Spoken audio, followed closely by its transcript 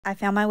I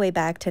found my way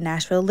back to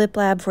Nashville Lip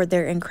Lab for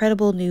their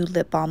incredible new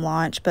lip balm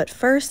launch, but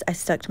first I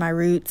stuck to my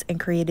roots and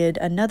created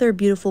another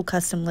beautiful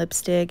custom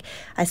lipstick.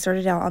 I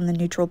started out on the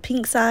neutral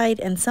pink side,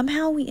 and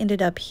somehow we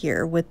ended up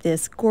here with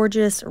this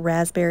gorgeous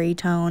raspberry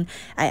tone.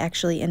 I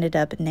actually ended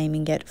up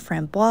naming it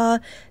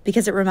Framboise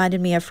because it reminded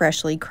me of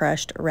freshly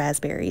crushed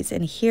raspberries.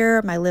 And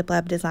here my Lip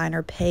Lab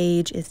designer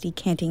Paige is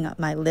decanting up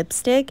my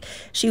lipstick.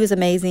 She was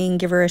amazing.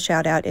 Give her a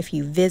shout out if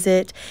you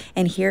visit.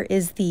 And here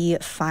is the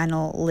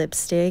final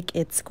lipstick.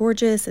 It's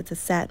gorgeous. It's a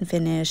satin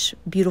finish,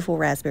 beautiful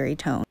raspberry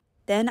tone.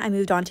 Then I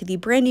moved on to the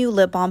brand new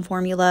lip balm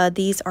formula.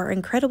 These are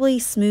incredibly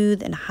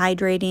smooth and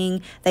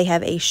hydrating. They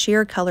have a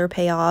sheer color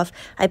payoff.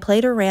 I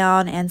played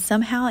around and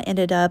somehow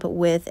ended up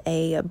with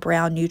a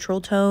brown neutral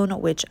tone,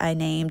 which I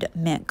named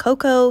Mint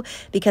Cocoa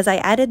because I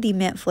added the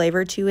mint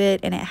flavor to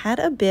it and it had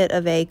a bit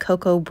of a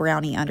cocoa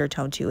brownie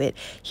undertone to it.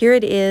 Here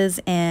it is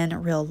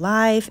in real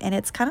life, and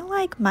it's kind of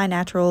like my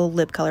natural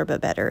lip color but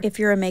better. If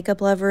you're a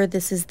makeup lover,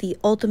 this is the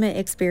ultimate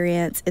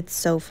experience. It's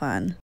so fun.